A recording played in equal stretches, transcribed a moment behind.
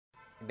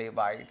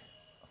divide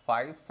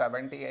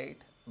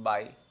 578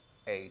 by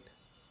 8.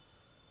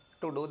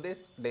 To do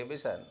this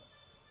division,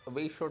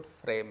 we should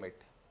frame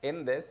it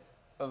in this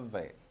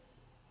way.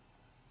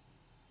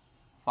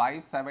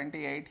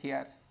 578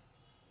 here,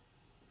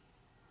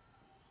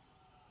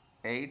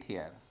 8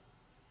 here.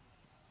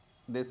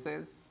 This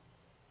is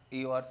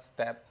your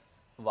step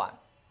 1.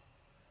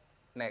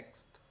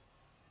 Next,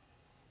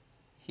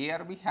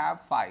 here we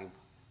have 5,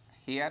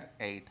 here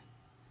 8.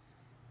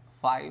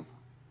 5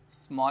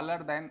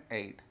 smaller than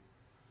 8.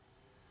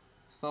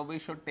 So we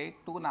should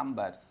take two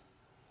numbers,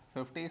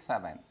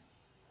 57.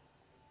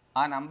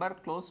 A number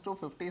close to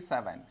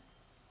 57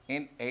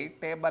 in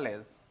 8 table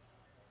is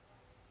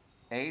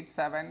 8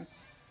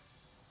 sevens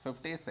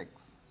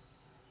 56.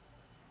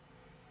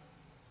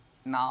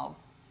 Now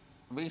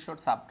we should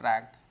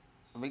subtract,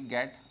 we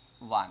get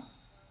 1.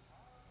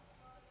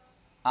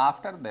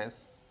 After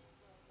this,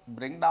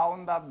 bring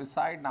down the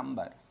beside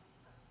number.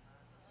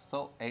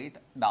 So 8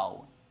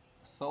 down,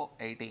 so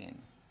 18.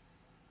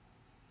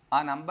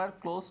 A number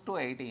close to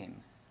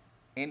 18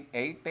 in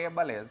 8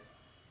 table is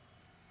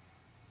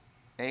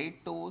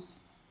 8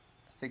 twos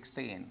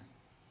 16.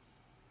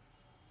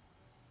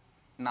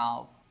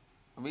 Now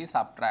we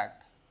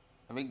subtract,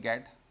 we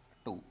get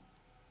 2.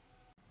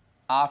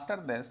 After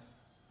this,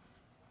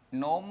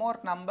 no more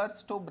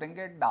numbers to bring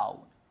it down.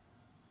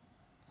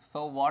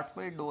 So what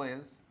we do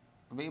is,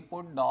 we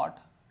put dot,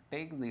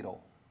 take 0.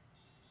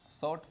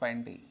 So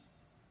 20.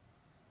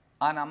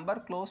 A number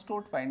close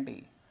to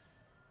 20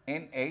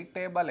 in 8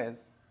 table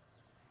is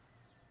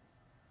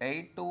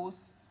 8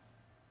 twos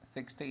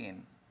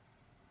 16.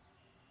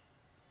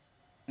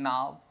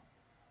 Now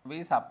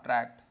we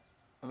subtract,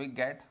 we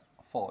get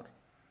 4.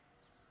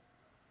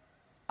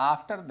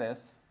 After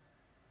this,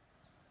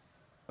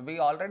 we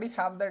already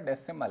have the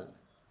decimal.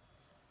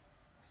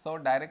 So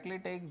directly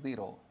take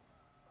 0.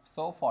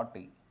 So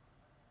 40.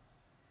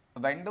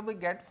 When do we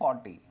get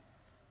 40?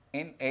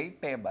 In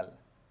 8 table.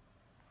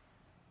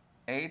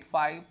 8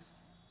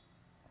 fives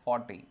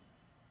 40.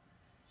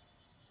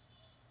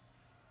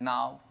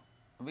 Now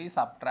we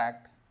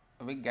subtract,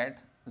 we get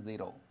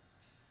 0.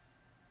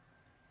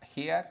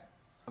 Here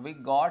we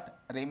got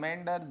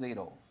remainder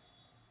 0.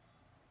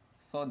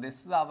 So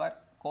this is our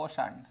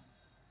quotient.